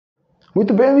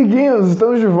Muito bem, amiguinhos,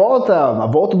 estamos de volta, a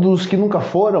volta dos que nunca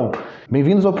foram.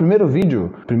 Bem-vindos ao primeiro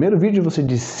vídeo. Primeiro vídeo você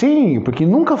diz sim, porque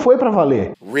nunca foi pra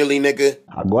valer. Really, nigga?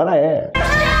 Agora é.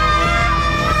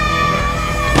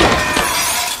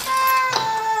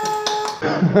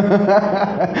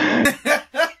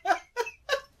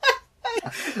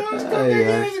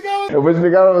 Eu vou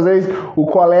explicar pra vocês o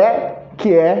qual é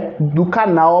que é do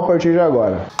canal a partir de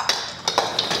agora.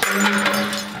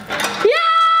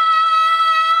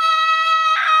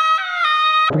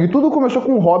 Porque tudo começou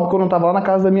com um hobby quando eu tava lá na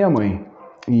casa da minha mãe.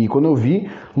 E quando eu vi,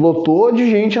 lotou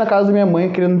de gente na casa da minha mãe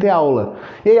querendo ter aula.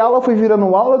 E aí a aula foi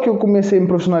virando aula, que eu comecei a me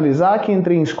profissionalizar, que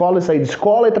entrei em escola e saí de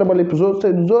escola, e trabalhei pros outros,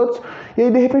 saí dos outros. E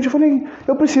aí de repente eu falei,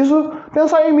 eu preciso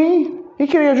pensar em mim e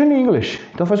queria de English.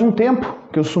 Então faz um tempo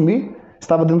que eu sumi,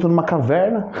 estava dentro de uma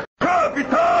caverna.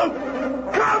 Capitão!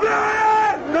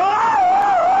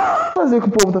 Fazer o que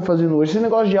o povo tá fazendo hoje, esse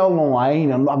negócio de aula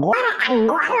online, agora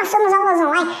nós somos aulas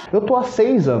online. Eu tô há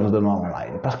 6 anos dando aula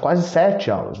online, quase 7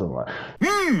 aulas online.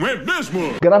 É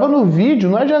mesmo? Gravando vídeo,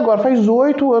 não é de agora, faz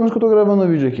 8 anos que eu tô gravando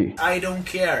vídeo aqui. I don't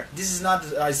care. This is not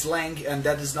a slang and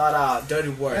that is not a dirty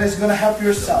word. It's gonna help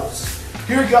yourselves.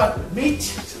 Here you got meat,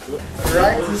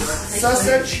 right?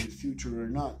 Sausage. Future or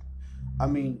not. I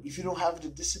mean, if you don't have the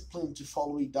discipline to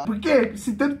follow it down. Porque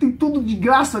se tanto tem tudo de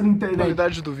graça na internet.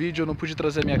 Novidade do vídeo, eu não pude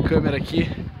trazer minha câmera aqui.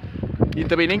 E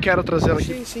também nem quero trazer ela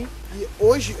aqui. Sim. E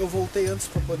hoje eu voltei antes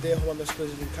pra poder arrumar minhas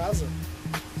coisas em casa.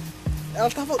 Ela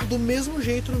tava do mesmo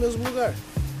jeito no mesmo lugar.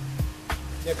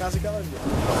 Minha casa é aquela ali.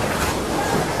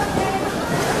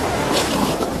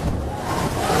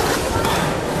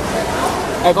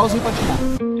 É igualzinho patinar.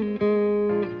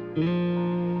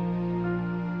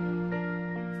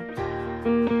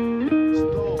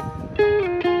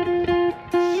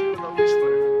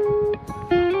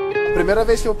 Primeira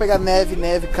vez que eu vou pegar neve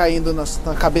caindo na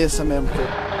cabeça mesmo.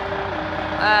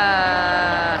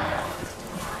 É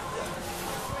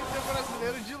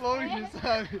brasileiro de longe,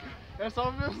 sabe? É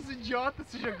só ver uns idiotas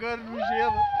se jogando no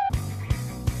gelo.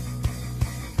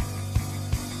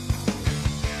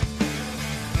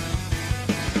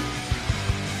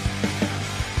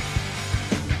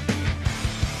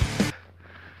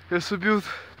 Eu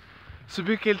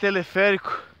subi aquele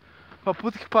teleférico pra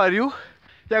puta que pariu.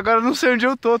 E agora eu não sei onde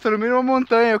eu tô no meio de uma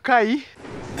montanha, eu caí.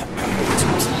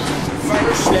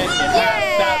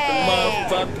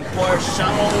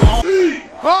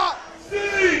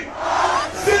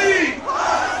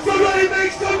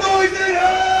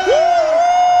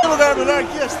 Tem lugar melhor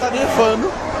aqui, está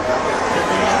nevando.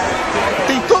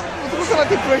 Tem todo mundo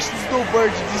tem crush de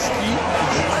snowboard, de esqui.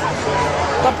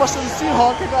 Tá passando Sea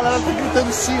Rock, a galera tá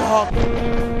gritando Sea Rock.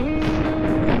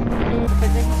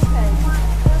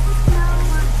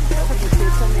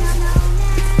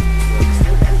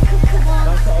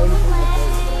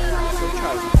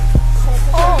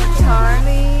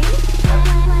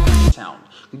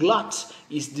 Glot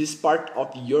is this part of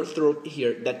your throat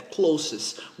here that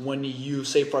closes when you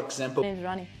say, for example, My name is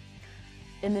Ronnie.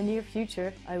 In the near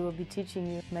future, I will be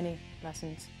teaching you many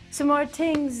lessons. Some more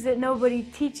things that nobody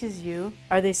teaches you.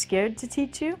 Are they scared to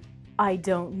teach you? I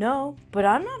don't know, but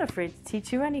I'm not afraid to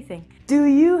teach you anything. Do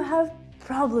you have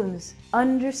problems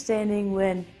understanding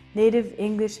when native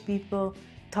English people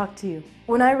talk to you?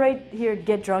 When I write here,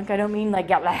 get drunk, I don't mean like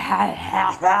get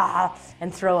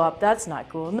and throw up. That's not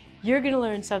cool. You're gonna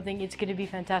learn something. It's gonna be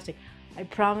fantastic. I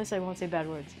promise I won't say bad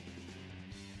words.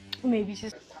 Maybe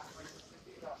just.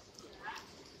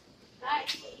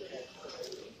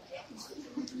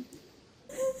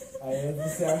 Aí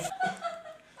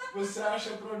você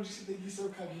acha pra onde você tem que ir seu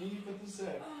caminho e tá tudo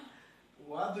certo.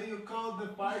 What do you call the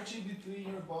party between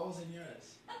your balls and your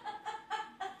ass?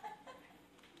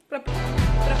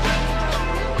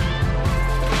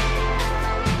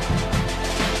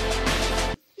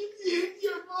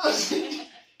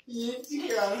 Gente,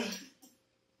 cara.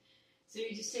 So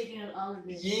you're just taking out all of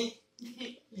this. Yank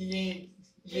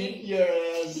your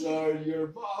ass or your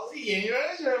balls. Yank your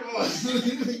ass or your balls.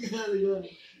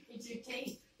 It's your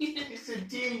tape. It's a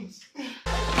jeans.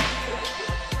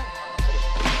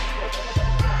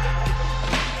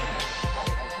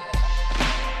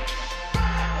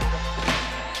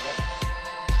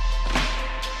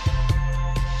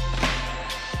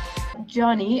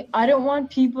 Johnny, I don't want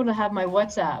people to have my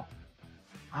WhatsApp.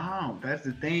 Oh, that's the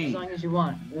As thing. long as you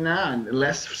want. Nah,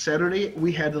 last Saturday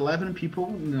we had 11 people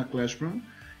in the classroom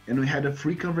and we had a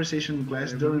free conversation in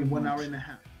class during 1 hour and a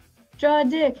half. Draw a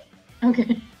dick.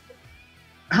 Okay.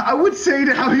 I would say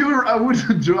that I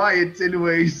would draw it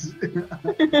anyways.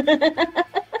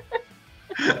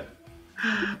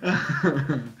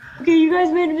 Okay, you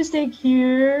guys made a mistake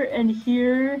here and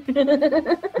here.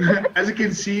 As you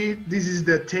can see, this is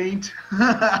the taint.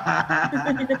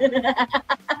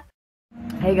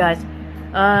 Hey guys,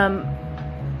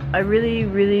 I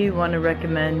really want to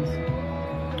recommend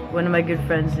one of my good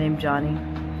friends named Johnny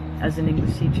as an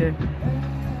English teacher.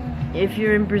 If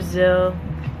you're in Brazil,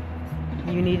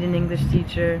 you need an English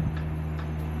teacher,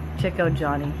 check out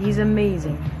Johnny. He's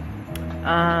amazing.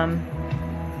 I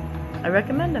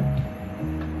recommend him.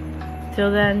 Till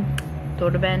then,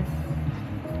 tudo bem.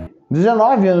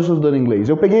 19 anos estudando inglês.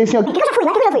 Eu peguei assim, ó. O que eu já fui,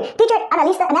 né? O que eu já fui? Teacher,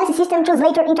 analista, analysis system,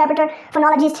 translator, interpreter,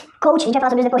 phonologist, coach. A gente vai falar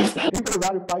sobre isso depois.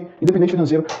 Empresário, pai, independente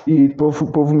financeiro e o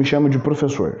povo me chama de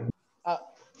professor.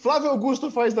 Flávio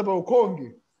Augusto faz double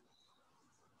Kong?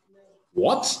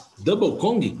 What? Double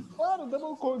Kong? Claro,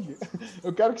 double Kong.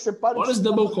 Eu quero que você pare. What is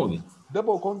double Kong?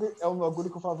 Double Kong é um bagulho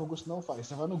que o Flávio Augusto não faz.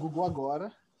 Você vai no Google agora,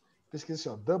 pesquisa assim,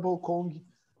 ó, double Kong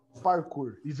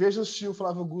parkour. E veja se o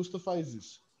Flávio Augusto faz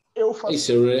isso. Eu faço.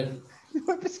 Isso é rare.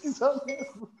 Vai pesquisar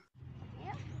mesmo.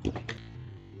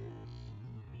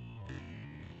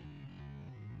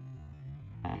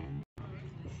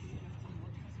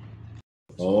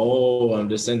 Oh, I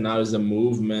understand now is the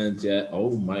movement. Yeah. Oh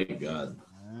my God.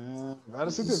 Agora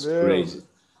você It's entendeu. crazy.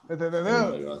 Entendeu?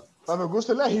 Oh my God. Flávio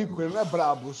Augusto, ele é rico, ele não é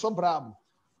brabo. Eu sou brabo.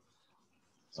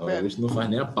 Oh, Augusto não faz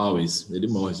nem a pau isso. Ele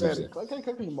morre, se Espera, fizer. claro que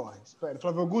ele morre. Espera,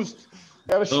 Flávio Augusto.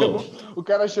 O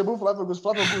cara chamou o Flávio Augusto.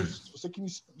 Flávio Augusto, você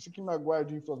que me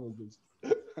aguarde, hein, Flávio Augusto.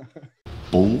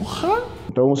 Porra!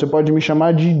 Então você pode me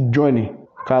chamar de Johnny,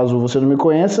 caso você não me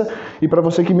conheça. E pra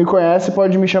você que me conhece,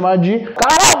 pode me chamar de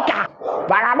Caraca!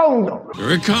 Vagabundo!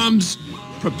 Here it comes.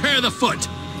 Prepare the foot.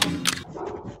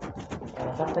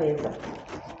 Ela tá presa.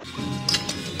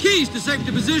 Keys to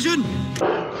safety position.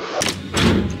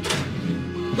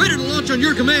 Ready to launch on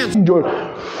your command. Johnny.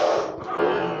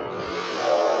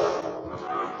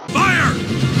 Fire!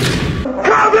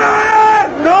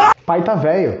 Pai tá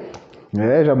velho.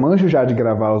 Já manjo já de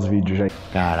gravar os vídeos já.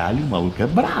 Caralho, o maluco é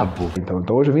brabo.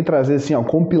 Então hoje eu vim trazer assim, ó,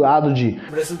 compilado de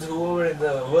Brazil tour and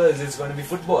the world is going to be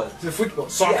football. Football.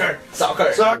 Soccer.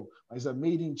 Soccer. Mas é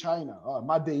made in China. Ó,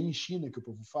 made in China, que o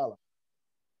povo fala.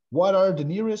 What are the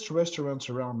nearest restaurants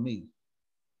around me?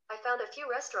 I found a few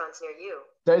restaurants near you.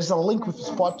 There's a link with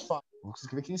Spotify. Vou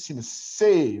escrever aqui em cima.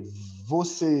 Se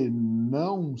você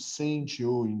não sente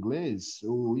o inglês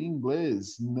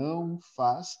não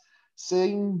faz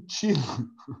sentido.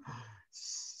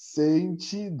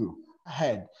 Sentido.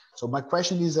 Head. So my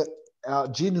question is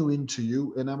genuine to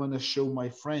you, and I'm going to show my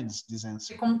friends this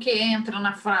answer. Como que entra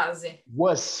na frase?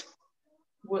 Was.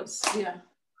 Was, yeah.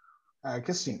 É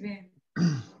que assim.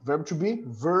 Verbo to be,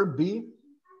 verb be.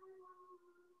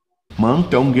 Mano,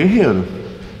 tu é um guerreiro.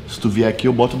 Se tu vier aqui,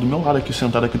 eu boto do meu lado aqui,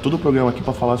 sentado aqui, todo o programa aqui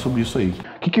pra falar sobre isso aí.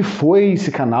 o que foi esse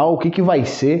canal, o que vai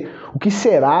ser, o que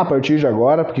será a partir de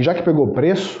agora, porque já que pegou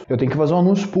preço, eu tenho que fazer um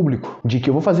anúncio público de que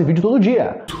eu vou fazer vídeo todo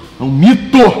dia. É um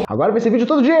mito! Agora vai ser vídeo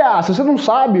todo dia! Se você não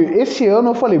sabe, esse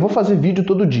ano eu falei, vou fazer vídeo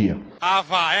todo dia. Ah,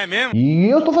 vai, é mesmo? E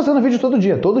eu tô fazendo vídeo todo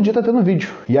dia tá tendo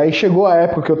vídeo. E aí chegou a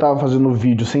época que eu tava fazendo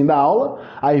vídeo sem dar aula,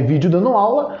 aí vídeo dando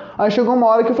aula, aí chegou uma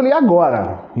hora que eu falei,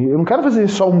 agora? Eu não quero fazer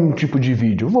só um tipo de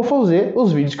vídeo, eu vou fazer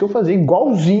os vídeos que eu fazia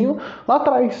igualzinho lá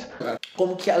atrás.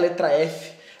 Como que a letra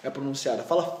F é pronunciada?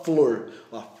 Fala flor,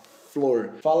 ó,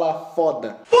 flor. Fala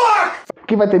foda.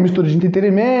 Que vai ter mistura de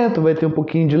entretenimento, vai ter um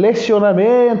pouquinho de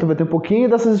lecionamento, vai ter um pouquinho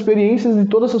dessas experiências de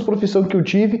todas essas profissões que eu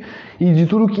tive e de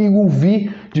tudo que eu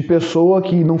vi de pessoa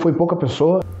que não foi pouca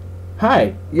pessoa.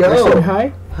 Hi. Yo.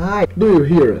 Hi. Hi. Do you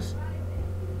hear us?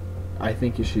 I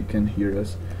think she can hear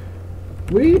us.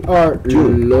 We are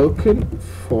looking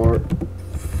for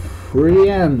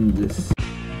friends.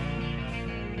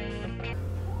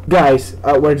 Guys,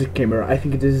 where's the camera? I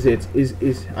think this is it.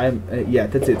 Yeah,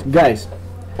 that's it. Guys,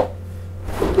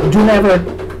 do never.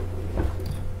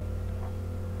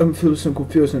 I'm feeling some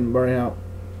confusion right now.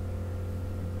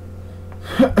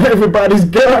 Everybody's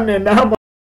gone and now.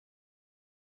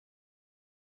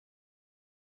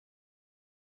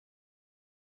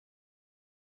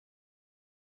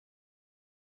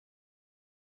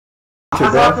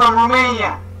 I'm from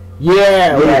Romania.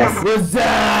 Yeah, yes. What's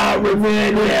up,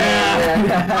 Romania?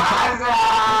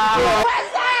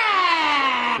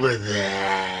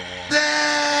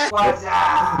 What's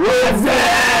up?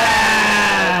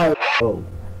 Oh.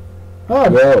 Oh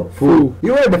no, fool.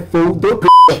 You are the fool. Don't the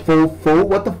fool.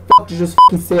 What the fuck did you just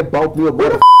fucking say about me? What the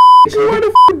f***? You are the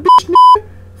f***ing bitch,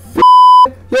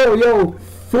 Yo,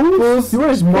 fools. You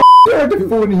are smart. You are the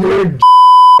fool here.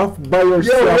 Off by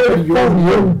yourself. You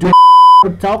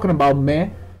what I'm talking about,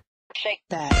 man. Shake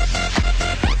that.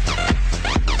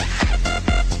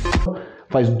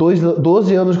 Faz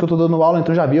 12 anos que eu tô dando aula,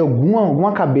 então já vi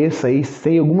alguma cabeça aí,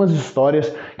 sei algumas histórias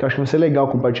que eu acho que vai ser legal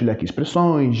compartilhar aqui.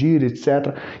 Expressões, gírias,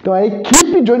 etc. Então a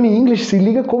equipe Johnny English se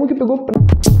liga como que pegou...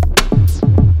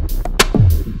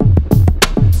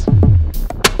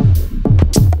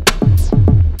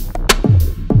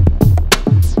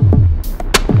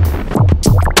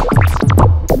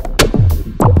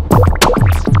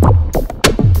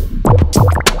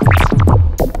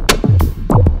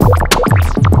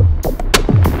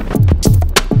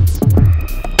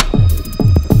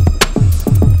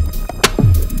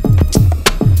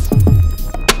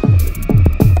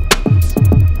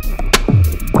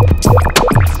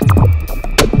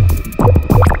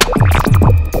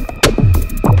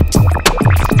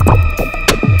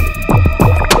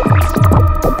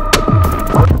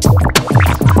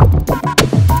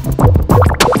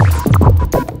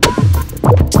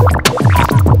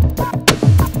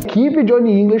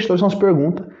 Johnny English trouxe umas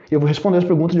perguntas e eu vou responder as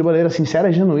perguntas de maneira sincera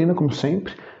e genuína, como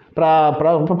sempre.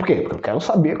 Por quê? Porque eu quero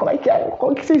saber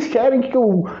qual que vocês querem, o que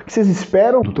vocês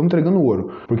esperam. Eu tô entregando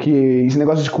ouro, porque esse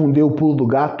negócio de esconder o pulo do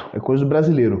gato é coisa do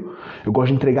brasileiro. Eu gosto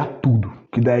de entregar tudo,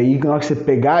 que daí na hora que você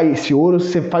pegar esse ouro,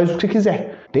 você faz o que você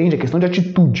quiser. Entende? É questão de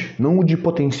atitude, não de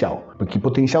potencial. Porque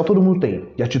potencial todo mundo tem,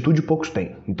 e atitude poucos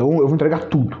têm. Então eu vou entregar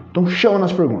tudo. Então chama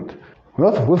nas perguntas.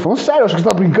 Nossa, falando sério, acho que você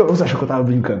tava brincando. Você achou que eu tava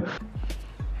brincando?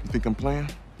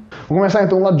 Vou começar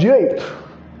então do lado direito.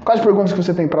 Quais perguntas que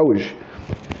você tem pra hoje?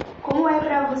 Como é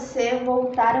pra você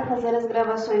voltar a fazer as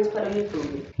gravações para o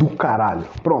YouTube? Do caralho.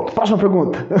 Pronto, próxima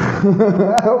pergunta.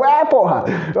 Porra,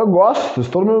 eu gosto,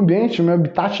 estou no meu ambiente, no meu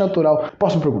habitat natural.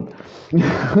 Próxima pergunta.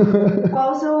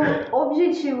 Qual o seu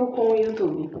objetivo com o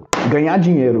YouTube? Ganhar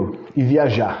dinheiro e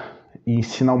viajar e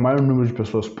ensinar o maior número de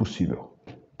pessoas possível.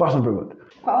 Próxima pergunta.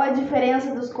 Qual a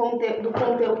diferença do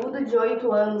conteúdo de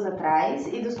 8 anos atrás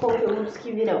e dos conteúdos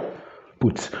que virão?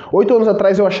 Putz, 8 anos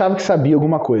atrás eu achava que sabia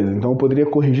alguma coisa, então eu poderia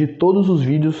corrigir todos os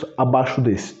vídeos abaixo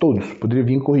desse. Todos. Poderia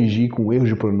vir corrigir com erros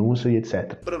de pronúncia e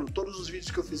etc. Bruno, todos os vídeos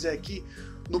que eu fizer aqui,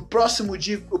 no próximo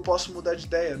dia eu posso mudar de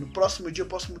ideia, no próximo dia eu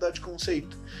posso mudar de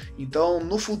conceito. Então,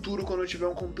 no futuro, quando eu tiver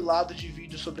um compilado de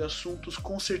vídeos sobre assuntos,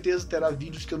 com certeza terá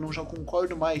vídeos que eu não já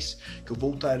concordo mais, que eu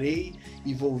voltarei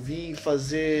e vou vir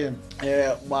fazer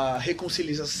uma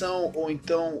reconciliação ou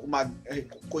então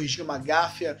corrigir uma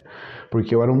gáfia.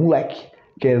 Porque eu era um moleque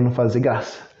querendo fazer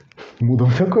graça. Muda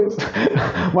muita coisa.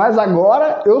 Mas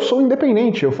agora eu sou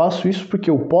independente, eu faço isso porque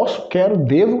eu posso, quero,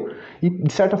 devo e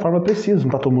de certa forma preciso.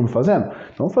 Não tá todo mundo fazendo?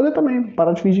 Então vou fazer também,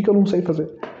 parar de fingir que eu não sei fazer.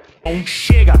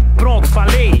 Chega, pronto,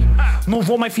 falei. Não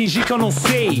vou mais fingir que eu não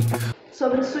sei.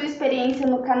 Sobre sua experiência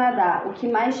no Canadá, o que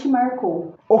mais te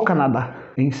marcou? O Canadá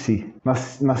em si.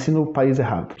 Nasci no país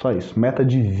errado, só isso. Meta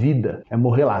de vida é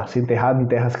morrer lá, ser enterrado em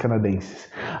terras canadenses.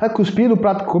 Cuspir no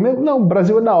prato que comer? Não, o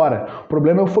Brasil é da hora. O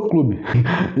problema é o fã-clube.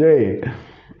 E aí?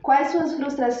 Quais suas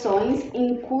frustrações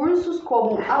em cursos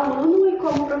como aluno e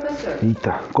como professor?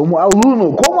 Eita, como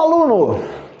aluno!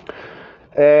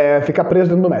 Ficar preso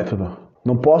dentro do método.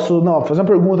 Não posso, fazer uma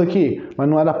pergunta aqui, mas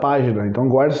não é da página, então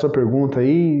guarda essa pergunta aí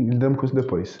e lidamos com isso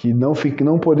depois. Que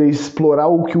não poder explorar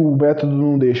o que o método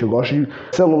não deixa. Eu gosto de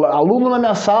celular. Aluno na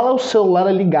minha sala, o celular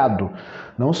é ligado,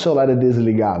 não o celular é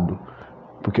desligado.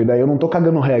 Porque daí eu não tô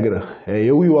cagando regra. É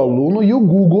eu e o aluno e o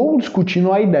Google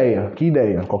discutindo a ideia. Que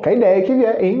ideia? Qualquer ideia que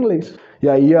vier em inglês. E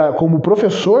aí, como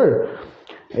professor,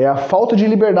 é a falta de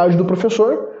liberdade do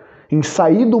professor em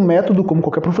sair do método como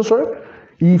qualquer professor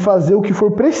e fazer o que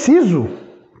for preciso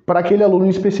para aquele aluno em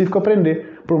específico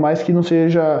aprender, por mais que não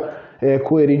seja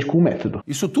coerente com o método.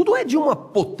 Isso tudo é de uma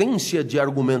potência de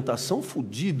argumentação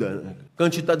fodida.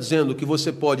 Kant está dizendo que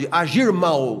você pode agir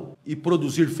mal e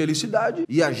produzir felicidade,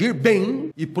 e agir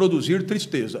bem e produzir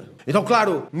tristeza. Então,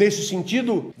 claro, nesse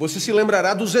sentido, você se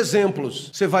lembrará dos exemplos.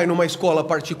 Você vai numa escola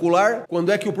particular,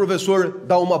 quando é que o professor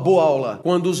dá uma boa aula?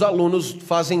 Quando os alunos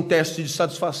fazem teste de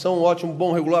satisfação, ótimo,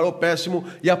 bom, regular ou péssimo,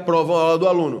 e aprovam a aula do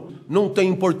aluno. Não tem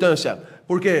importância.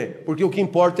 Por quê? Porque o que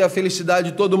importa é a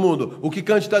felicidade de todo mundo. O que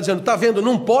Kant está dizendo, tá vendo?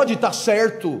 Não pode estar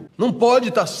certo. Não pode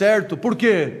estar certo. Por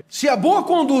quê? Se a boa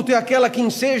conduta é aquela que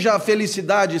enseja a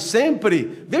felicidade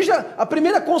sempre, veja a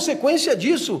primeira consequência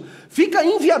disso. Fica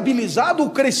inviabilizado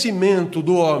o crescimento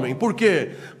do homem. Por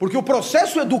quê? Porque o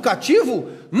processo educativo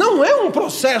não é um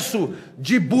processo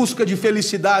de busca de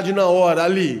felicidade na hora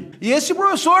ali. E esse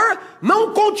professor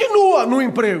não continua no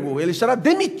emprego. Ele será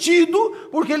demitido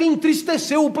porque ele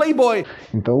entristeceu o playboy.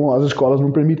 Então as escolas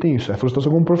não permitem isso. A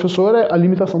frustração como professor é a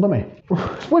limitação também.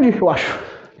 Respondi, eu acho.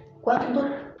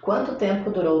 Quanto tempo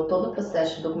durou todo o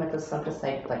processo de documentação para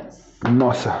sair do país?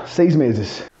 Nossa, 6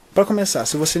 meses. Para começar,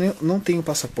 se você não tem o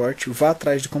passaporte, vá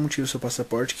atrás de como tira o seu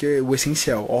passaporte, que é o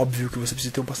essencial. Óbvio que você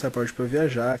precisa ter um passaporte para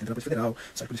viajar, entrar na Polícia Federal,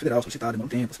 sai da Polícia Federal, solicitar, demora um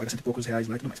tempo, você paga 100 e poucos reais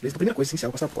lá e tudo mais. Beleza? Então, a primeira coisa essencial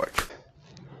é o passaporte.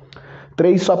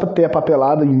 3, só para ter a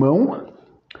papelada em mão.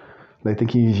 Daí tem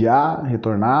que enviar,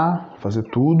 retornar, fazer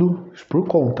tudo por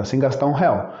conta, sem gastar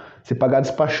R$1. Se pagar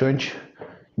despachante,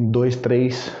 em 2,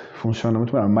 3, funciona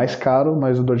muito melhor. Mais caro,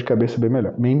 mas a dor de cabeça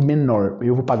é bem menor.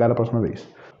 Eu vou pagar da próxima vez.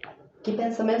 Que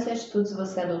pensamentos e atitudes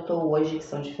você adotou hoje que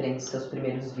são diferentes dos seus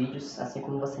primeiros vídeos, assim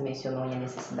como você mencionou em a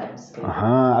necessidade de escrever?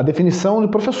 Aham, a definição de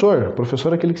professor.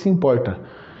 Professor é aquele que se importa.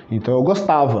 Então eu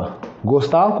gostava.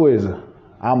 Gostar é uma coisa.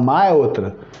 Amar é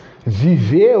outra.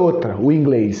 Viver é outra, o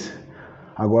inglês.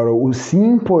 Agora, o se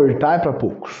importar é para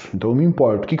poucos. Então eu me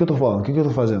importo. O que eu tô falando? O que eu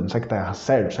tô fazendo? Será que tá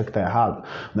certo? Será que tá errado?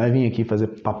 Não é vir aqui fazer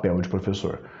papel de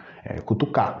professor. É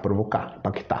cutucar, provocar,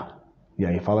 impactar. E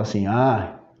aí fala assim,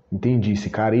 entendi, esse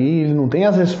cara aí ele não tem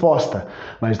as respostas,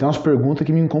 mas tem umas perguntas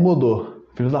que me incomodou.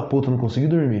 Filho da puta, não consegui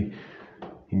dormir.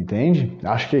 Entende?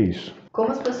 Acho que é isso. Como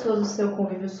as pessoas do seu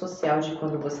convívio social de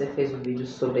quando você fez o vídeo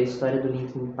sobre a história do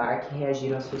Linkin Park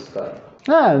reagiram à sua história?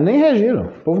 Nem reagiram.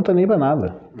 O povo não tá nem pra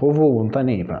nada. O povo não tá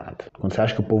nem aí pra nada. Quando você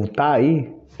acha que o povo tá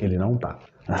aí, ele não tá.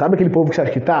 Sabe aquele povo que você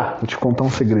acha que tá? Vou te contar um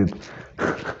segredo.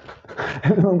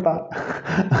 Ele não tá.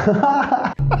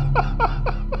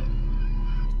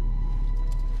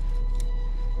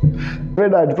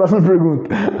 Verdade, próxima pergunta.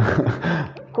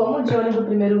 Como o Johnny do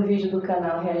primeiro vídeo do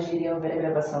canal reagiria ao ver a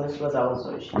gravação das suas aulas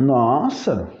hoje?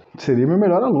 Nossa, seria meu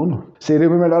melhor aluno. Seria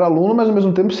meu melhor aluno, mas ao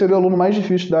mesmo tempo seria o aluno mais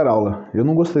difícil de dar aula. Eu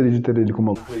não gostaria de ter ele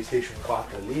como aluno. PlayStation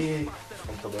 4 ali,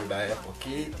 computador da Apple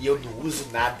aqui, e eu não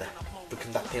uso nada, porque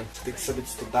não dá tempo. Você tem que saber de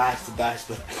estudar.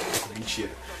 Mentira,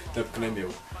 não é porque não é meu.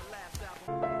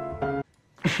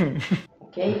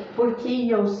 Ok? Por que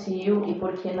you see you e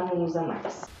por que não usa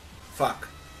mais? Fuck.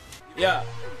 Yeah.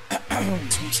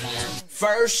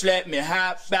 First, let me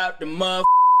hop out the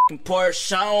motherfucking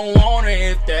Porsche. I don't want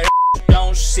it if that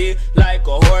don't sit like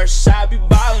a horse. I be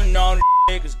ballin' on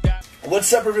the niggas.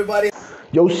 What's up, everybody?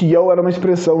 Yo, see you era uma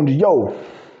expressão de yo.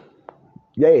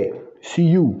 E aí?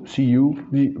 See you,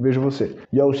 vejo você.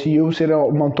 Yo, see you seria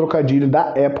um trocadilho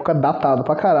da época, datado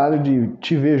pra caralho, de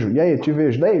te vejo. E aí, te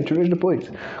vejo. Daí, eu te vejo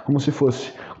depois. Como se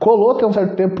fosse. Colou tem um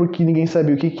certo tempo porque ninguém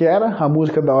sabia o que era. A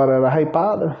música da hora era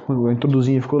hypada. A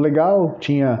introduzinha ficou legal.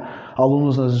 Tinha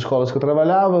alunos nas escolas que eu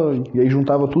trabalhava. E aí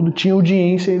juntava tudo. Tinha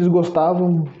audiência, eles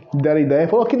gostavam. Deram ideia.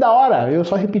 Falou, que da hora. Eu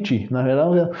só repeti. Na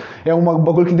verdade, é um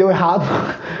bagulho que deu errado.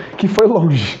 Que foi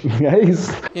longe. É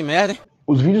isso. Que merda, hein?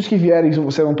 Os vídeos que vierem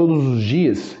serão todos os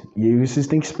dias, e aí vocês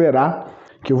têm que esperar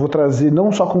que eu vou trazer não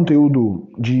só conteúdo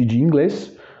de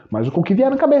inglês, mas o que vier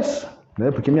na cabeça, né?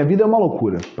 Porque minha vida é uma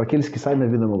loucura. Para aqueles que sabem, minha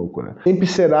vida é uma loucura. Sempre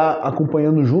será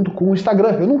acompanhando junto com o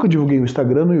Instagram. Eu nunca divulguei o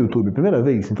Instagram no YouTube, primeira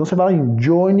vez. Então você vai lá em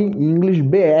Johnny English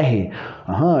BR.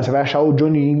 Você vai achar o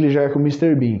Johnny English já com o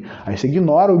Mr. Bean. Aí você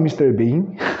ignora o Mr. Bean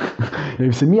e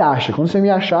aí você me acha. Quando você me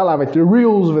achar lá, vai ter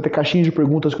Reels, vai ter caixinha de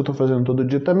perguntas que eu tô fazendo todo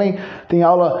dia também. Tem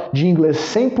aula de inglês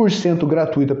 100%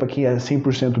 gratuita para quem é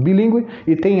 100% bilíngue.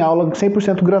 E tem aula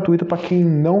 100% gratuita para quem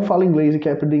não fala inglês e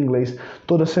quer aprender inglês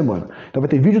toda semana. Então vai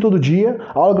ter vídeo todo dia,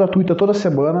 aula gratuita toda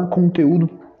semana, conteúdo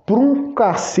por um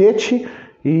cacete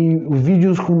e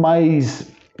vídeos com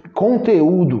mais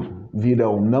conteúdo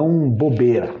virão, não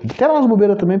bobeira. Tem umas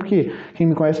bobeiras também, porque quem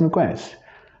me conhece, me conhece.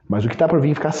 Mas o que tá pra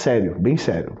vir ficar sério, bem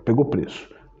sério, pegou preço.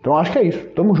 Então acho que é isso.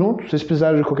 Tamo junto. Se vocês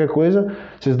precisarem de qualquer coisa,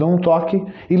 vocês dão um toque.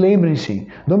 E lembrem-se,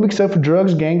 don't mix up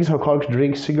drugs, gangs, alcoholic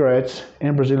drinks, cigarettes,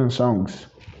 and Brazilian songs.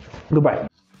 Goodbye.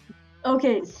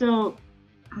 Okay, so,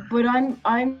 but I'm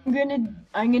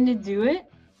gonna do it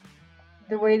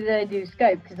the way that I do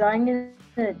Skype, because I'm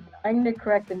gonna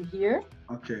correct them here.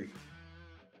 Okay.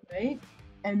 Right,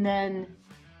 and then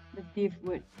let's see if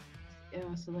what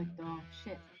select all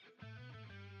shit.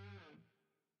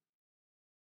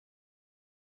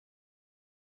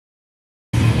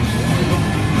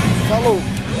 Falou.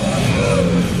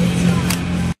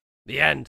 The end.